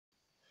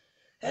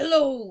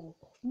Hello,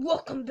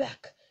 welcome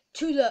back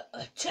to the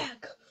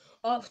attack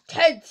of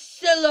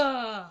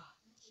TEDzilla.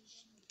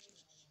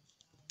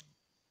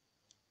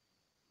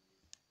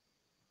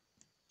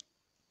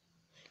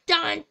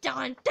 Dun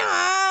dun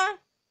dun!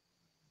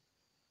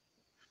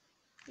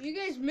 You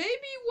guys may be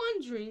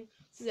wondering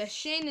that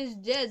Shane is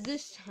dead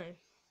this time.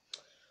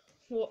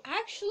 Well,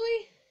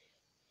 actually,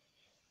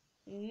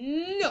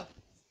 no.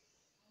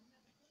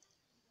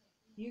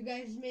 You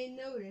guys may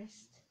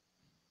notice,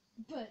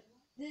 but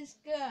this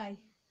guy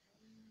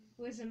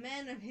was a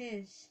man of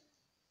his.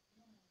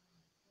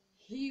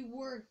 He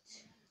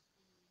worked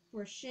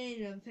for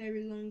Shane a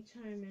very long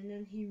time, and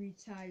then he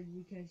retired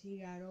because he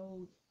got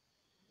old.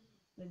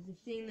 But the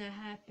thing that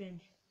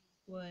happened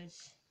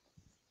was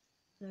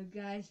the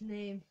guy's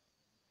name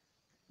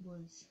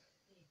was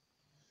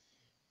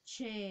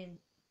Shane.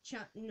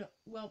 No,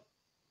 well,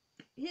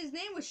 his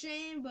name was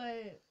Shane,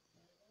 but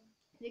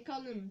they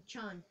called him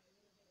Sean,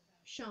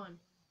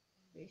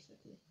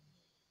 basically,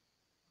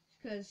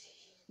 because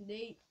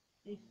they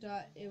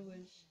thought it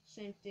was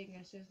same thing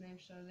as his name,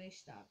 so they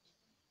stopped.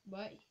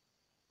 But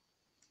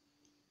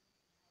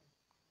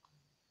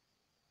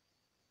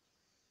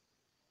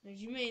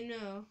as you may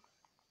know,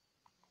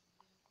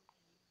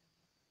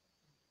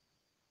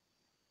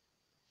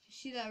 you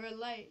see that red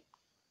light?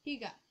 He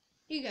got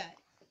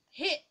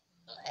hit.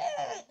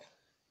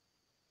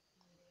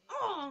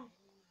 Oh!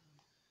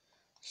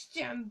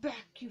 Stand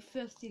back, you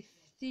filthy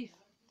thief!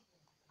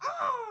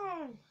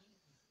 Oh!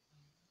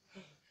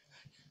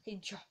 He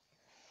dropped.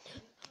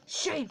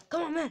 Shane,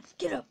 come on, man,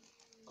 get up!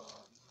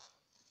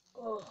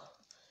 Oh,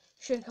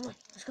 Shane, come on,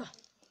 let's go.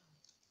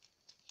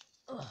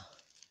 Oh.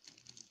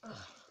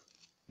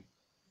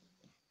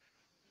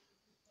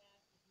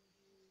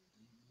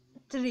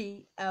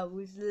 3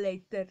 hours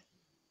later.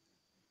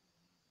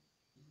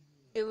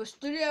 It was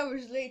 3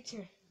 hours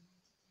later,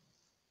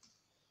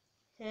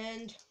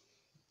 and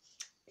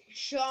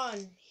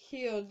Sean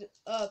healed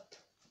up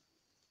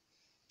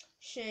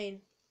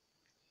Shane.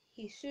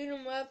 He suited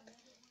him up,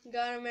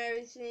 got him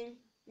everything.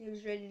 He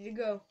was ready to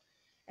go,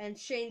 and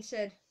Shane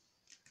said,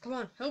 "Come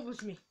on, help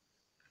with me."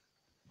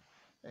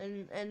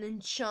 And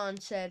then Sean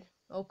said,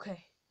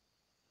 "Okay."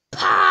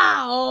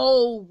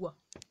 Pow!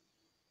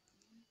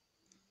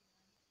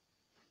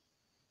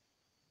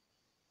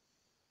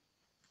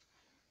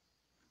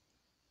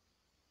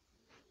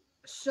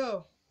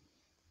 So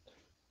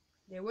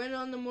they went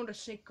on the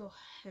motorcycle,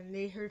 and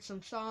they heard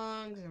some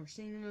songs, and were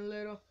singing a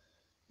little,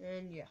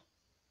 and yeah.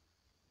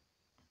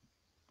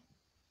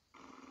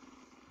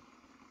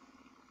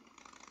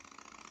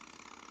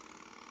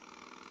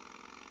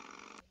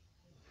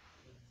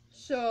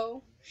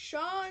 So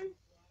Sean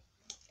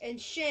and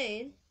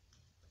Shane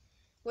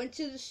went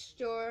to the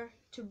store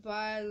to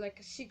buy like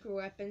a secret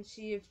weapon,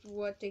 see if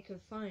what they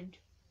could find.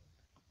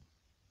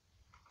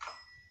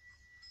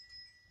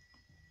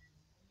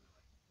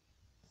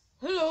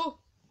 Hello.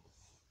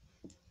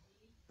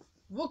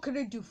 What can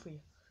I do for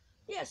you?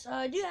 Yes,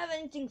 do you have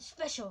anything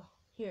special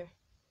here?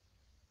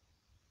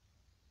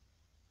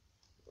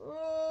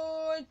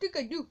 Oh, I think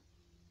I do.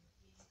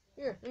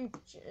 Here,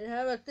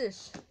 how about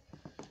this?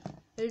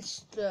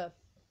 It's the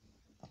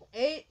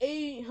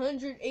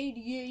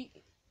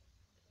 888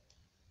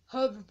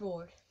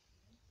 hoverboard.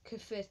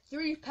 Could fit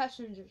 3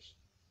 passengers.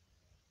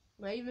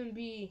 Might even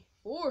be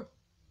 4.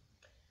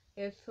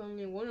 If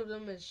only one of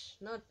them is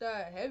not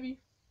that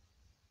heavy.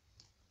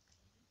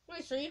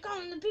 Wait, so you're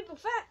calling the people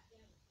fat?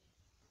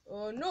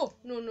 No.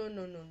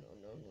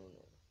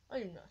 I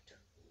am not.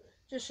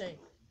 Just saying.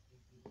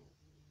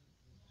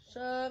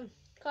 So,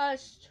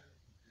 cost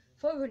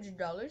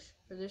 $500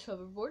 for this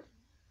hoverboard.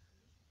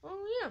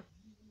 Oh, yeah.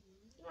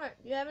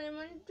 Alright, do you have any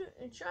money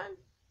to try?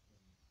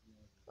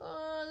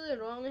 A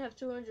little. I only have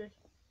 200.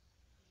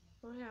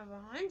 I only have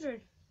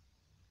 100.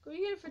 Go get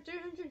it for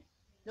 300.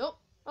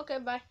 Nope. Okay,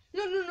 bye.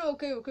 No.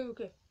 Okay.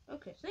 Okay,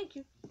 thank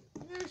you.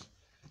 Yes.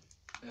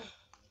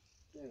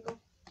 There you go.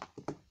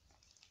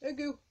 Thank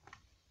you.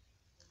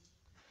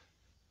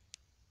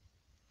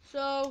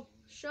 So,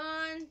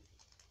 Sean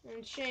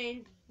and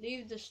Shane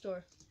leave the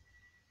store.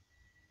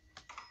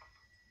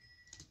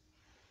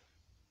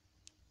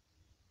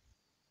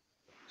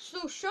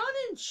 So, Sean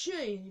and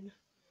Shane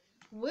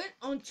went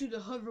onto the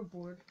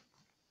hoverboard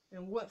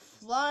and went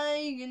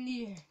flying in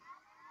the air.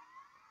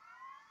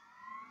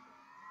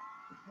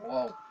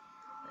 Whoa.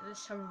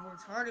 This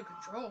hoverboard's hard to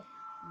control,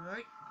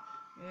 right?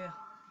 Yeah.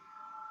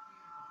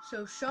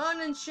 So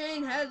Sean and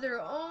Shane had their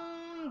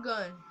own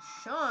gun.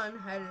 Sean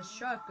had his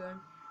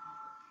shotgun,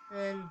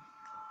 and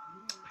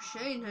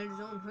Shane had his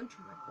own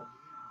hunting rifle.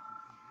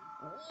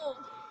 Whoa.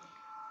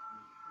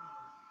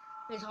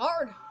 It's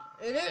hard.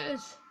 It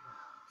is.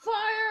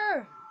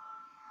 Fire!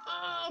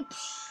 Oh,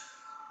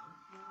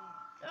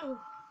 oh.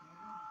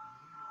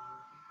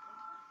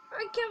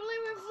 I can't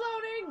believe we're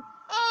floating.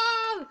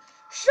 Oh,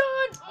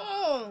 Sean!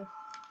 Oh,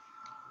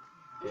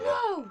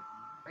 no!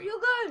 Are you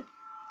good?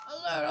 A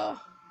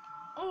little.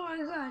 Oh my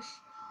gosh.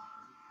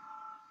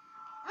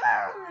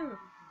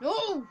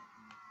 No!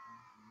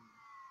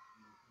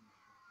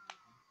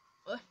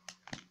 What?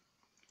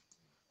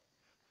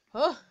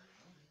 Huh?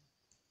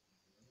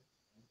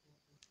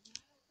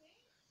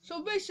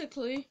 So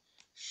basically,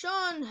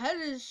 Sean had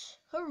his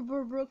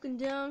hoverboard broken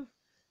down,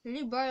 and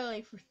he bought it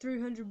like for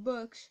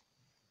 $300.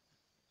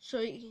 So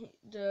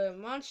the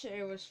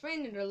monster was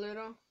fainted a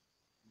little,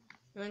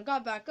 and then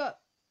got back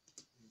up.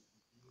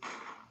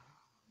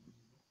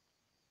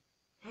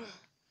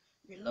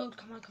 Reload,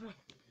 come on, come on.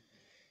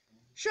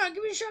 Sean,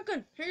 give me a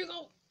shotgun. Here you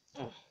go.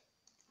 Oh.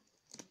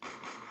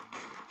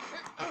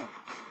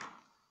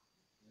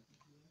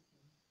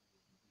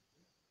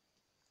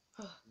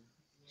 Oh.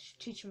 Should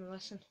teach him a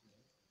lesson.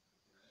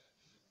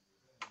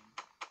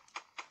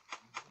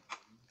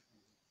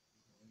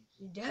 Is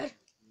he dead?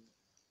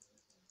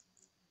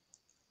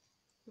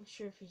 Not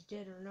sure if he's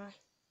dead or not.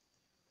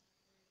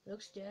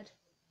 Looks dead.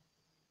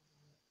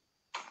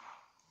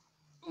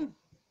 Ooh.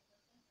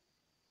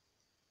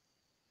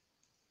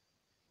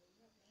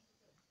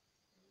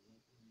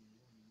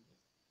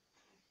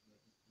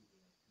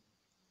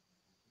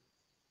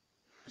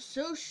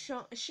 So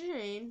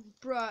Shane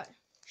brought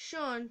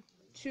Sean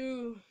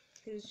to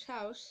his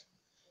house,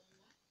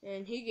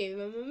 and he gave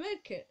him a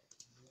med kit.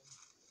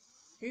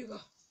 Here you go.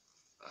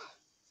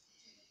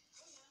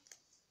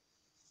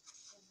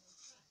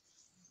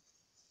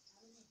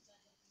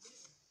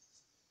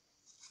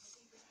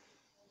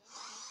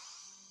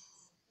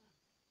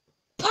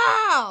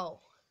 Pow!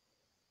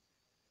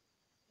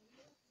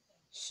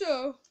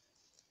 So,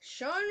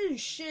 Sean and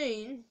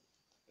Shane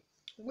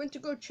went to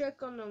go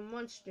check on the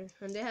monster,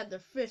 and they had their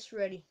fists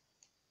ready.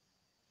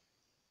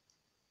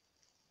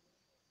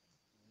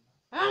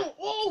 Ow!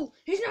 Oh!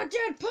 He's not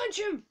dead! Punch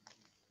him!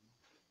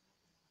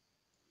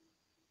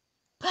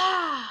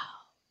 Pow!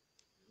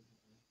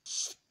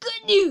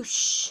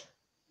 Skadoosh!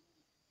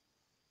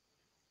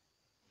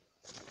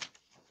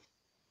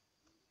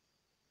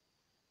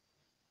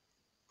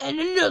 And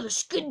another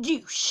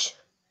skadoosh!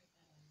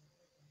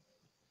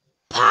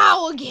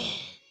 Pow again!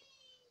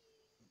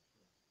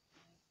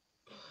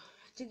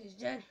 I think he's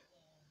dead.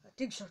 I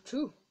think so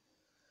too.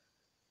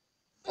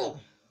 Oh!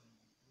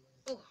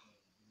 Oh!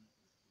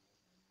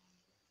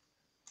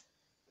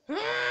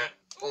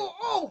 Oh!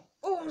 Oh!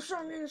 Oh! I'm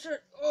sorry, man. Sorry.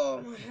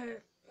 Oh, my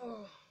head.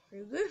 Oh, are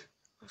you good?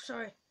 I'm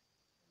sorry.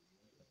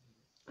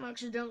 I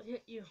accidentally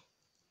hit you.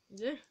 You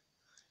good?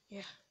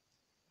 Yeah.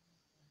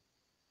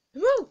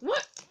 Move!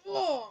 What?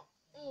 Oh!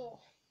 Oh!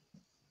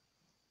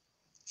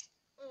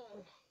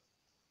 Oh!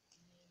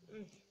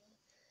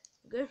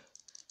 Good.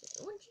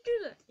 When did you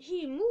do that?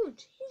 He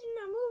moved. He did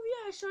not move.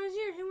 Yeah, I saw his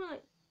ear. He went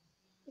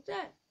like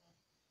that.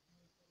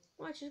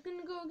 Watch, he's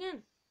gonna go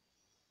again.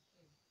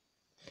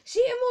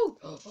 See him move!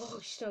 Oh,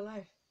 he's still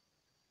alive.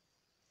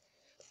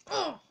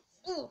 Oh!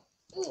 Oh!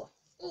 Oh!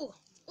 Oh!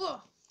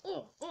 Oh!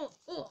 Oh! Oh!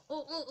 Oh!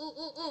 Oh!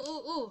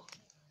 Oh! Oh!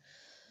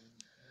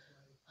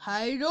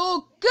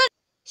 Hadoken!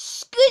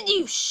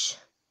 Skadoosh!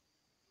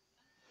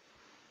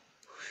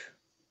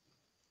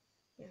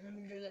 Yeah, let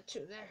me do that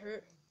too. That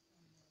hurt.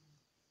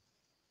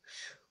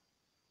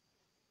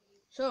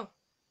 So,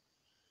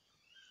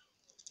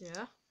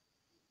 yeah.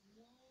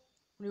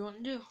 What do you want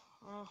to do?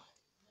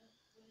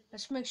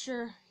 Let's make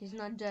sure he's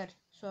not dead.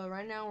 So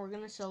right now we're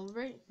gonna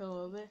celebrate for a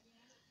little bit.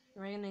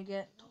 We're gonna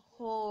get the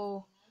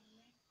whole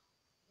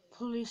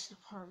police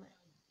department.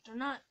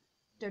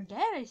 They're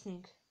dead, I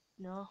think.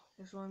 No,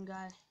 there's one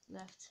guy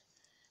left.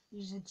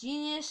 He's a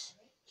genius,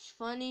 he's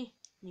funny,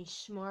 and he's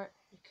smart.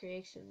 He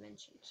creates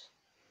inventions.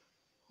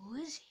 Who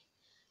is he?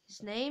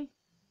 His name?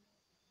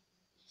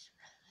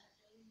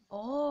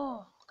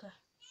 Oh, okay.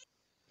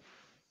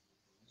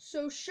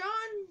 So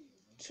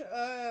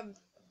Sean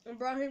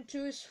brought him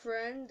to his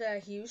friend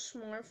that he was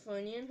smart,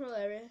 funny, and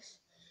hilarious.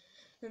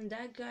 And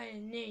that guy's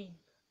name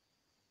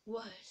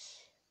was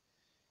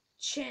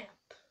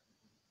Champ.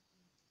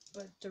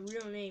 But the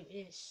real name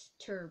is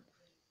Turb.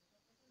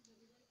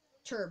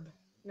 Turb,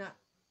 not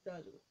the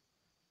other one.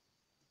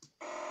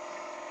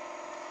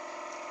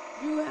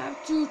 You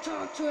have to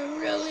talk to him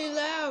really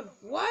loud.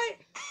 What?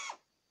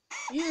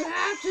 You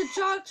have to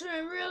talk to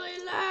him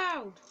really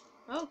loud.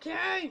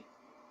 Okay.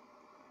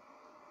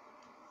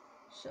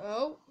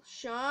 So,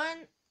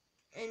 Sean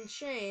and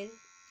Shane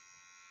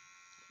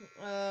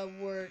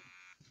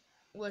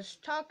was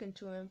talking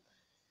to him,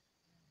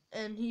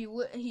 and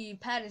he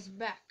pat his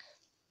back.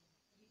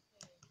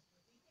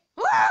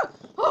 Ah!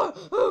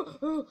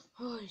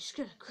 Oh, he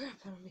scared the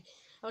crap out of me.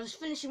 I was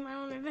finishing my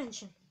own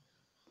invention.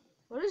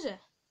 What is it?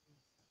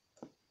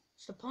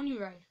 It's the pony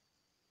ride.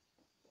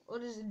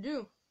 What does it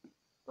do?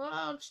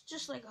 Well, it's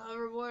just like a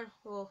hoverboard.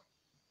 Well,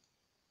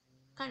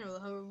 kind of a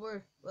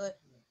hoverboard, but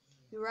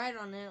you ride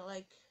on it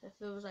like if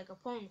it was like a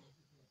pony.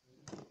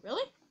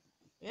 Really?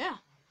 Yeah.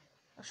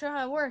 I'll show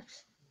how it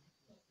works.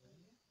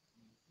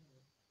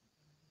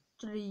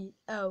 3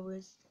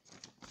 hours.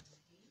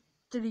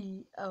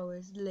 3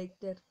 hours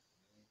later.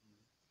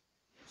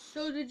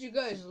 So did you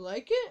guys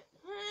like it?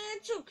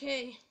 It's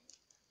okay.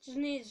 Just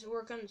needs to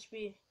work on the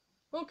speed.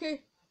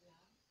 Okay.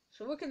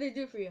 So what can I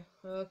do for you?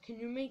 Can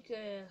you make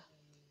a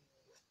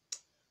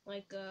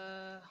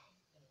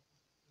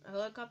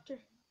helicopter?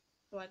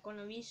 Like one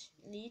of each?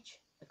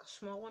 Like a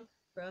small one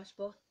for us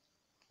both?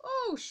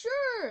 Oh,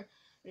 sure.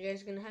 You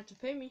guys are gonna have to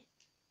pay me.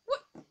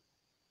 What?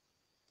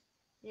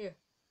 Here.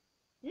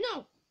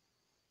 No.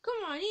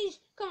 Come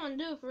on,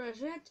 do it for us.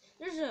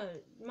 There's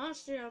a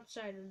monster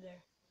outside of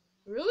there.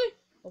 Really?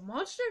 A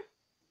monster?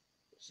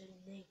 Is it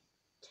named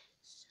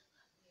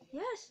TEDzilla?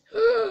 Yes.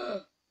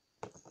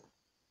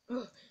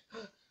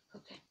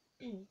 Okay.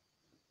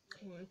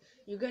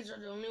 You guys are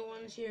the only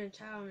ones here in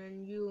town,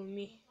 and you and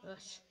me,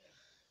 us.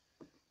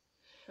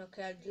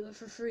 Okay, I'll do it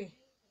for free.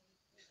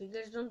 If you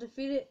guys don't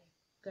defeat it,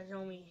 you guys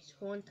owe me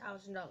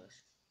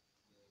 $1,000.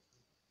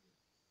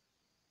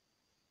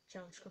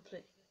 Challenge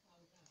complete.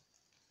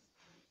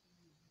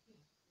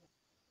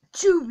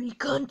 To be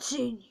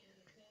continued.